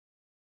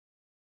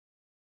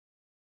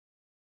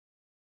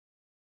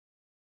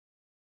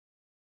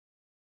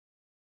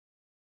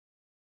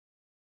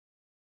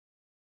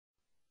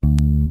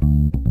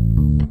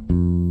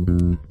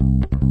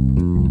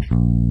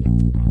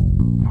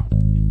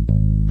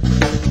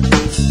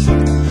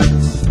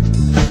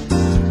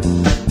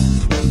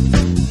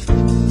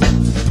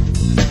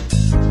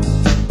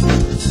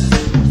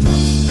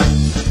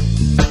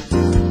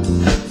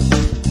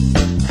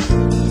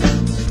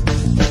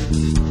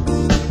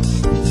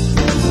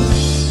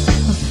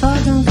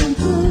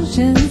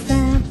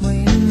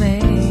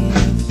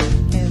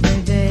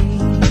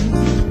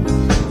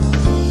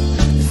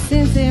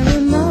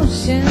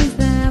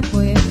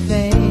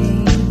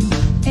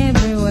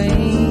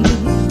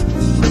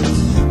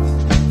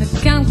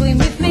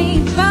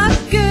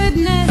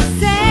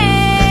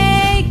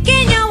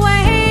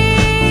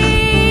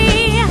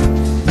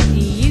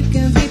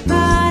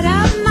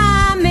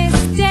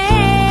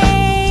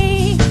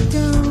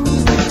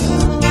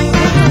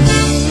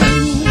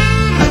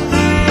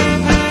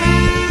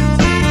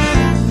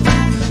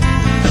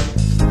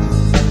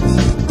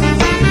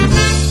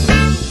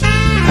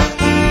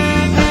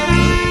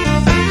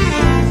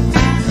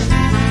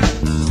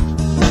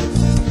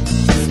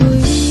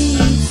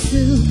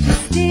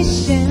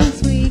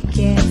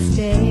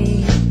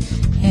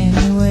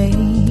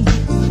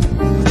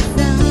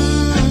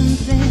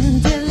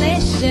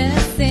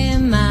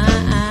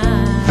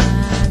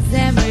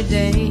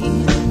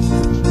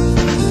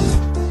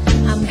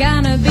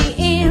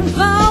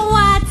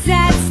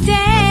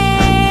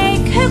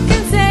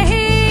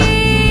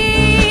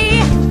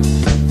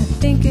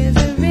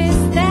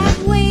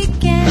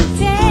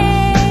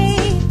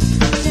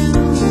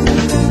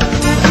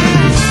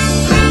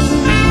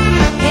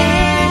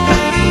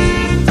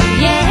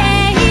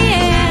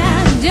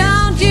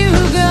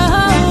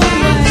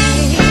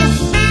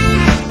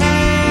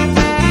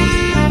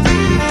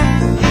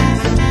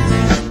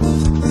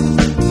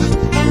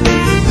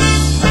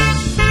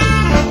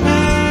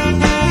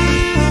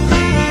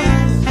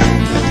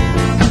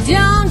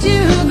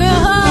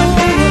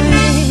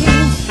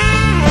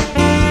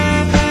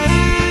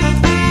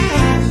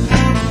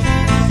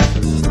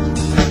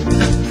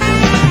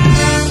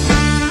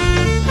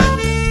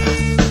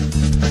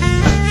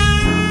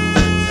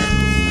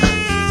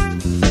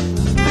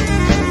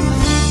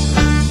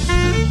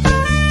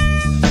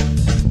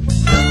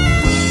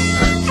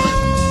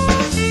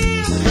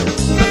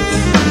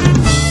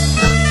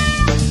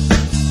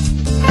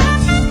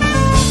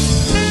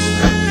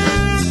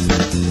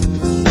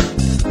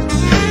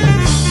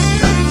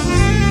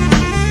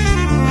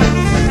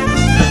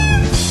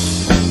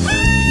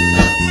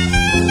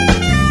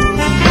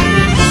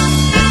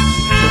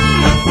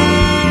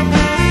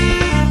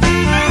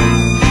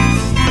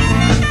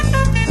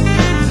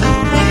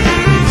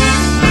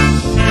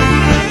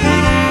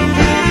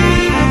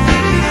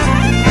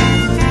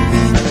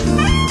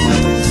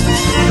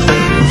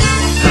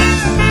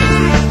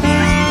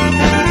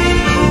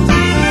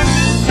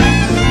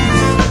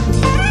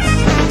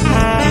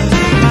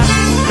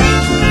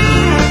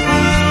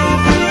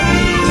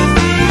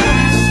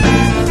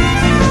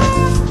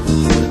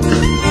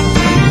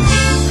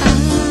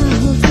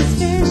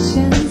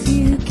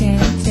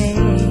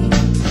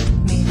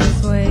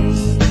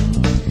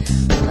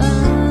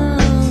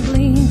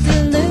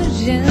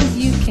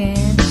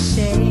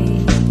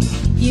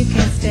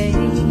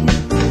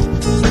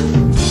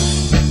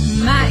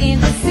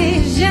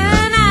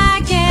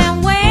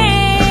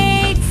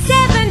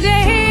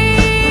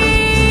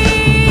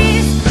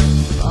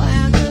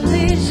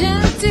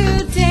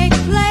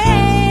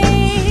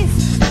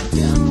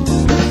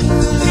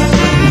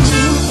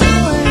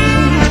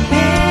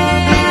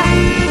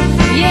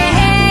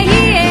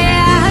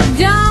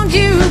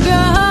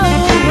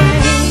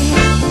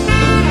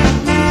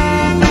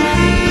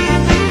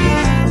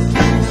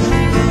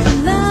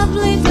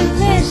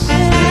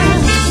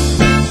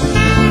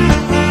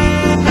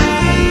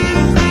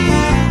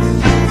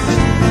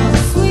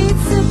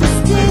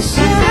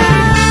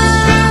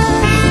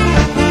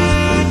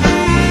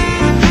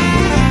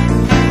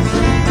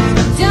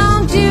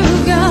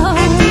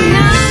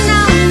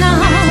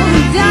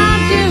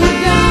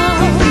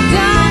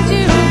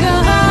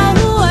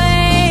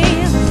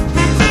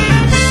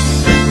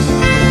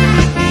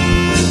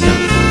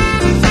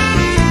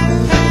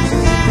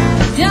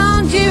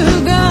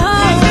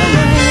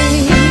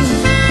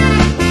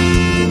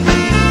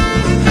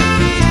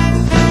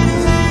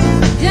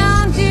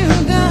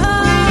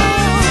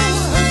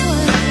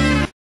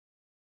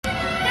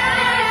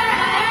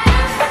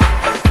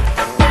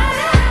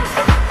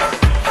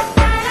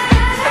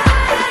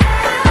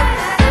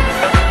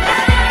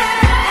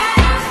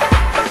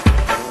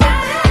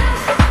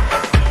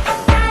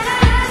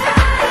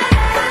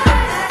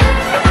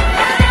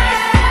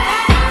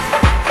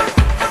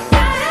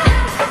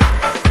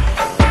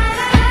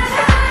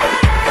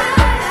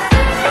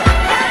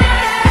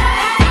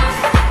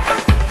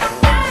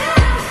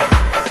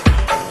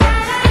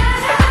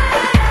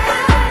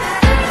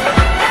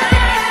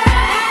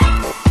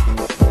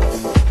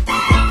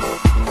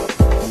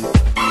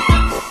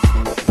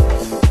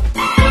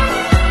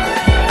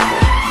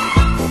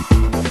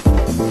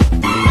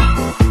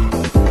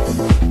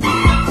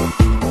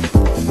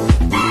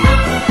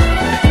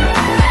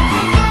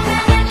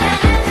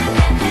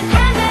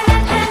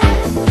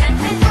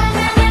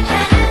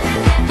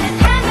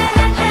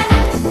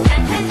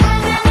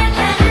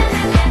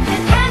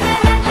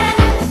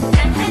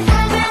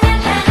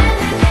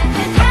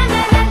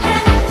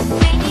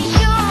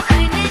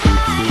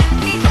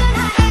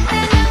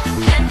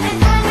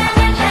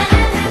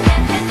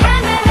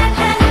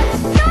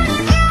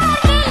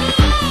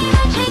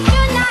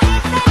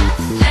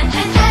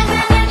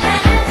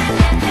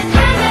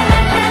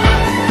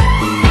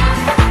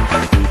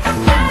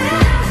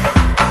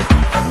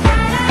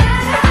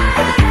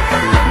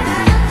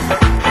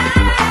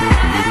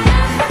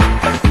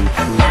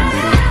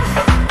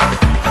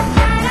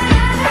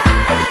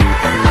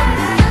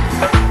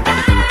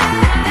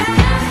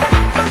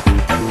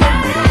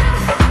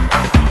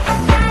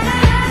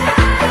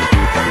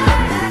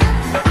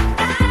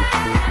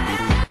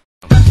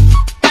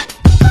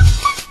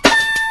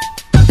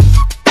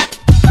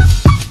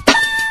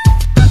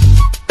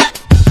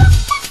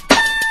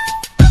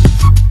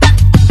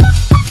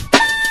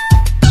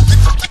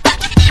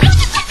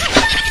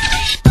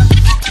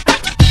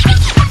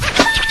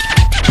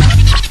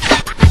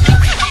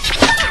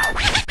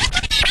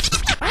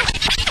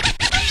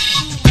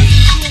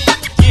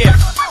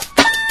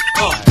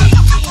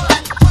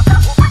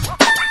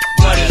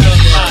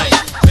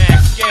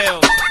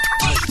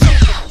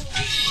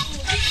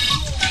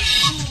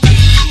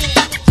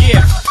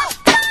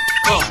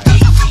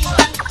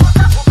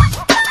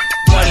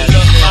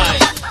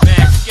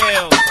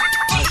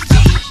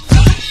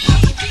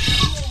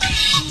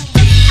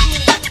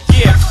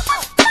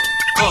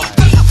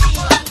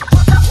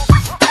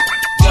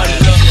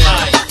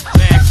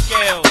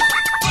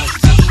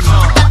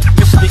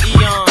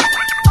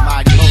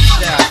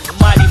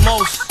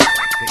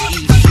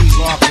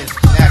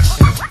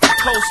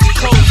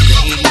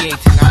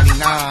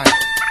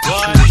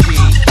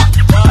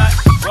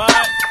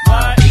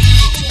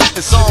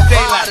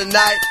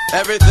tonight.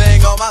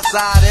 Everything on my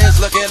side is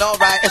looking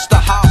alright. It's the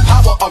high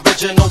power,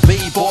 original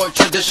B-boy,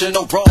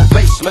 traditional raw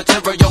bass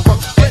material,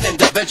 an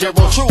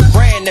individual, true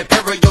brand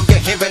imperial.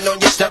 You're hearing on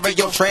your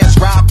stereo,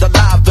 transcribed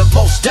alive, the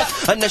most death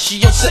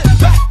initial. Sit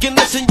back and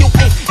listen, you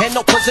ain't in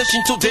no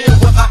position to deal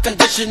with my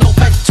conditional.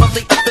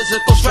 Mentally,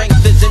 physical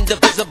strength is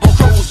indivisible.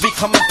 Crews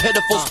becoming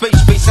pitiful,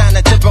 speech and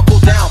a typical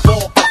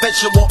downfall.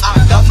 Eventual,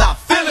 I'm not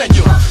feeling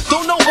you.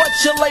 Don't know what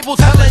your label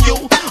telling you,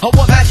 or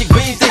what magic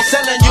beans they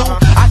selling you.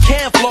 I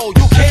can't flow,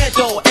 you can't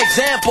though.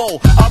 Example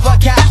of a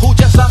cat who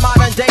just a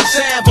modern day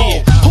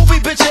sample, who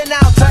be bitching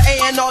out to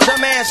A&R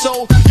demand,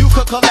 so you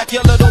could collect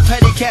your little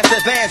petty cash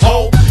advance.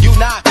 Oh, you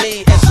knock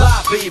me and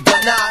sloppy, but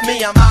not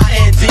me. I'm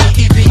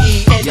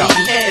INDEPENDENT.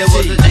 It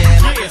was a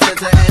jam, I guess at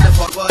the end of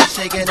what was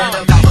shaking and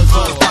the beat was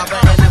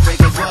popping and the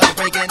breakers was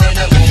breaking and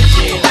the beat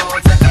came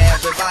on to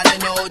everybody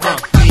know that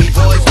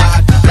B-boys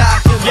rock the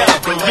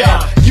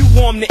you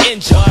warm to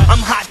injure,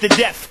 I'm hot to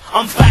death,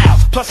 I'm foul,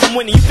 plus I'm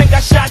winning. You think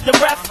I shot the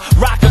ref?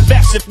 Rock a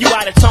vest if you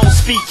out of tone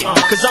speaking,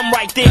 cause I'm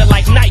right there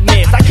like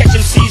nightmares. I catch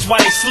MCs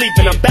while they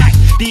sleeping. I'm back,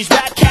 these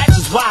rap cats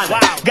is wild.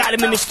 Got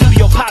them in the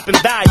studio popping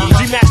values,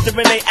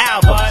 remastering their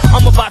album.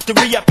 I'm about to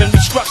re-up and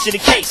restructure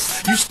the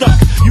case. You stuck,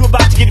 you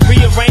about to get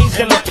rearranged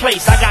and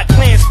replaced. I got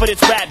plans for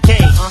this rap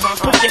game.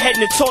 Put your head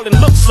in the toilet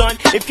and look, son,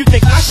 if you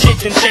think my shit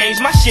done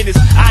changed, my shit is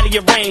out of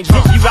your range,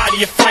 rip you out of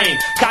your frame.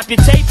 Cop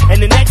your tape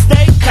and the next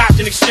day, cop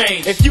an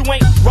exchange. If you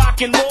ain't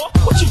rockin' raw,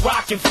 what you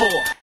rockin' for?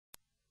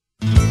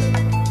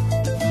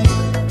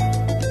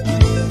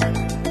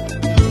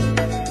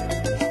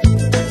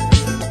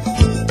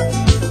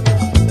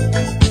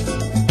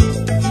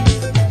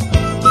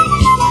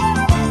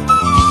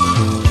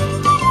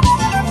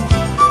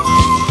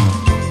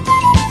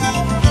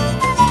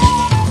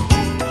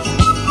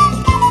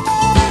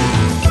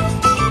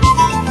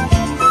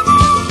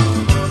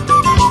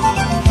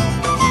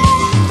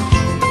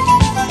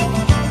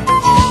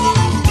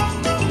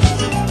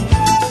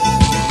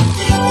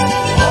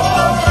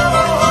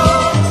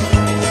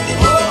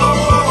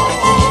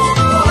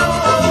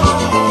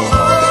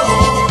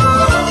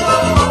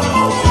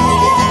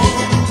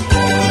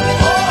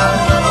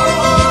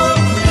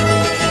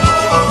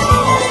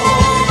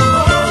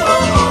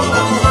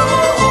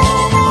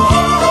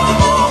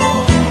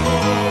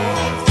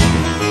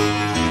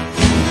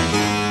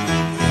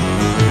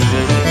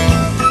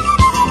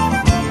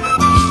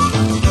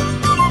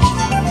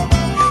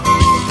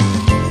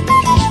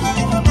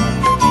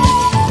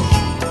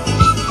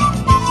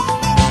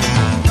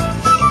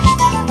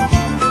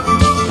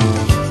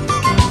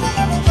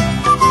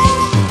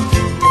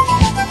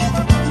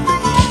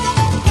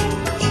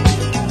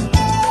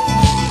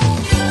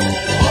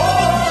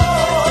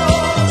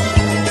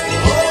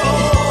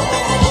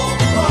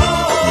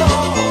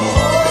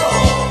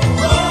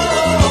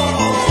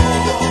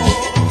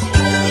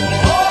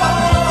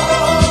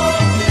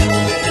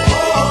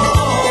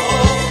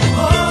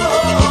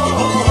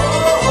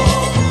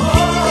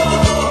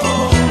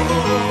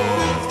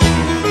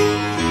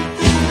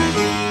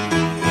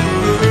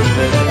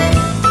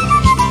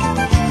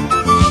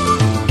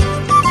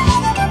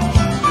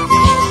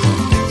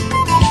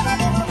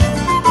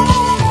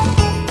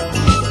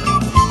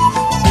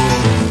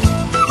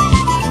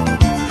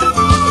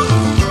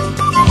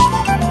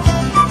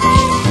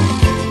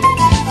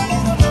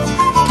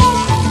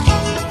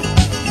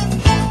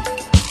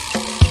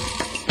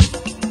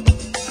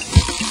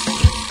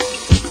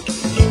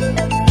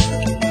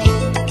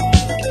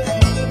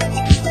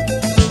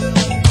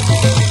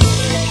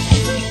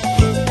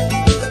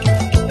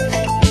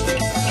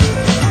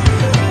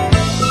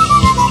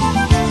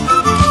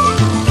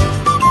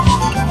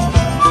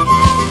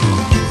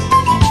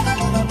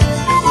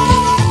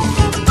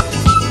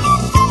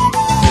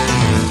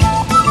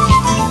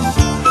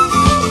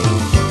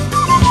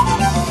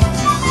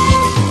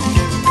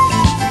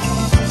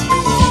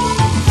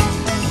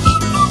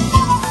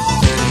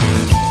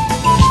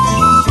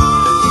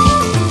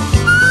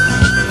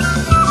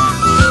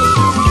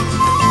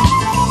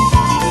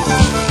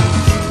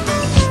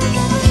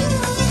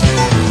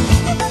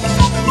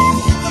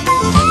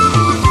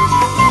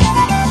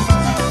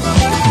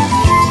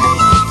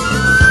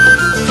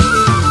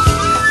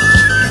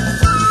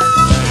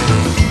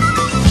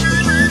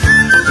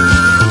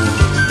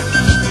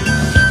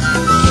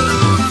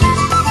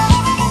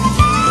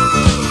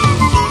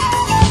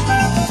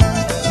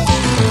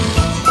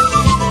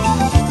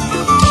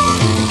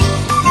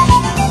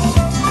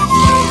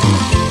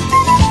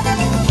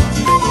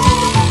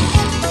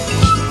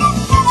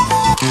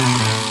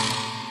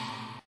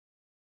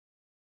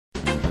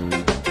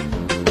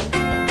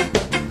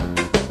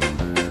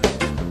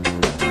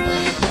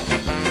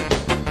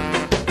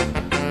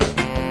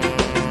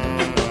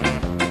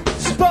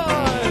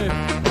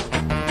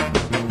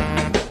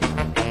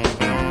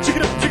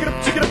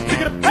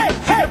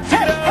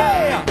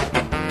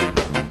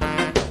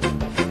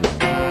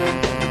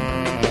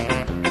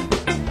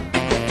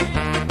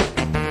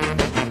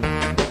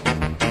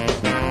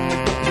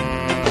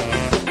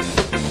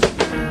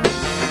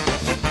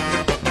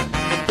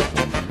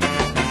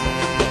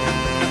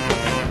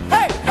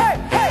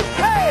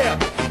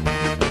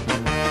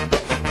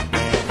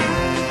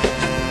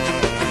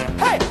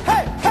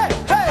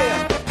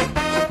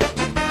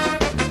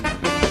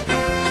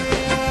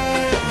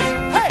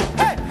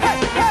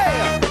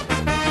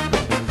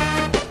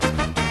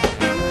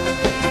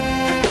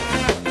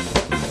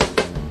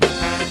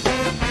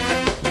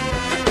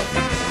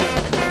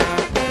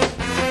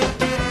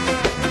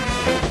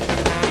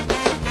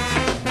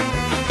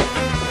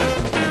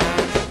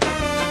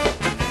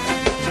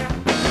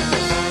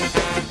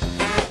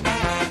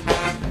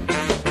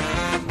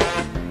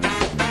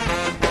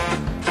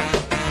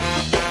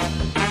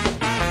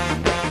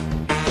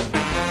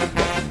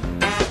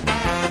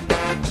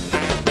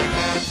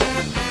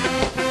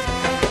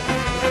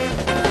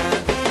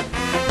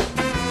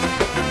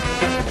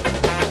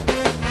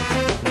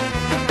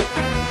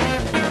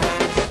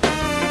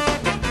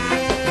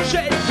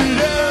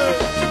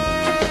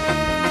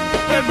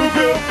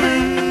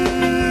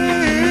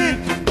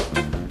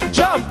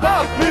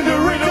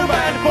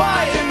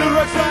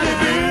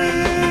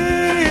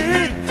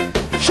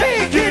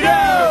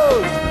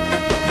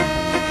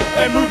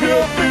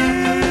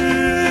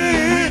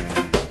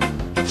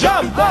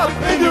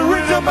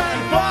 man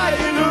fly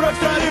in the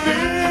rocksteady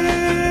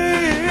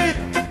beat.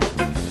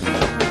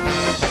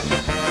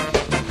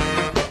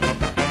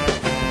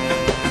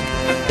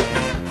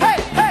 Hey,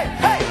 hey,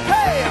 hey,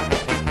 hey.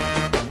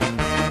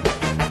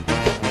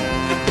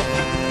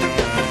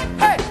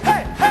 Hey,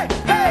 hey, hey,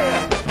 hey.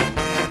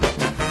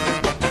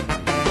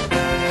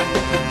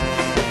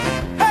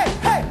 Hey,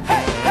 hey,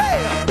 hey, hey.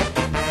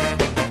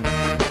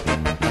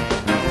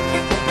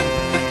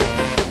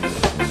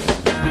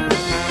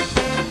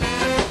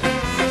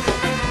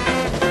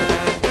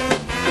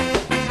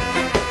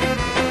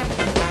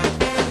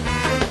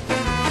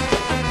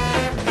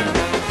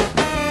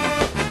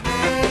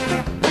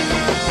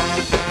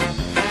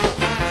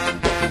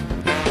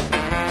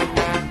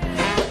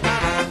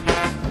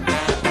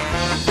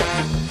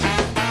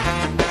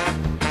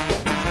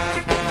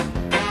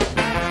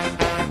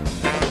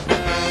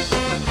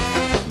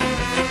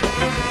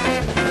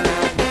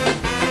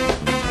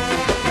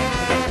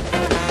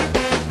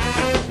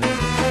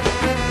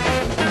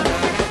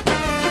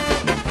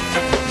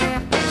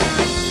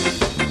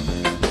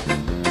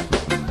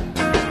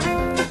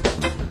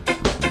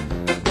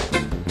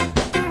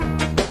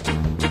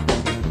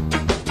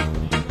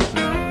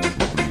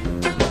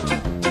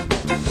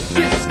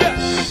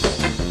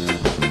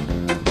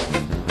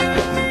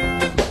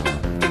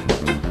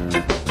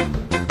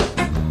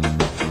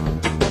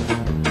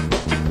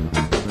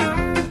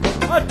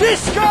 A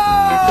disco!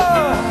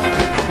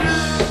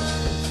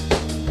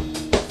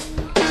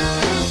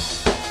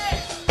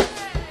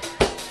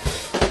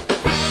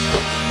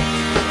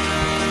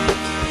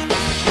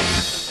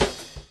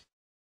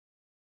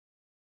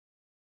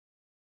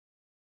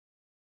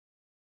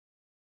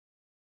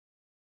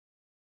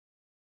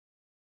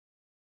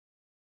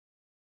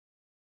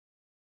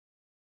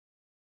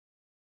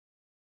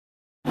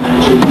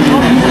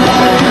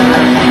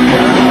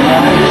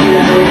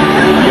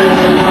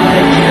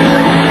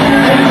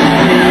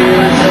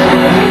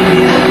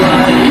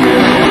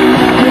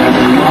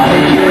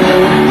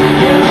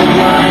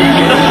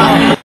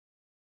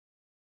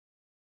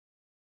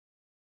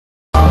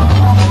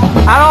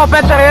 Ano,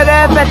 Petr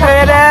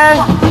jeden.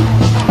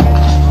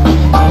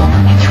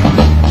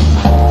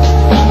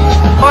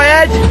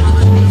 Pojeď.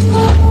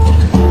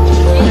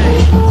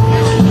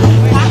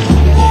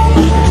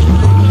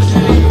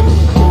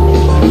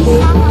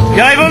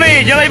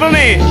 Dělej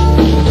vlny.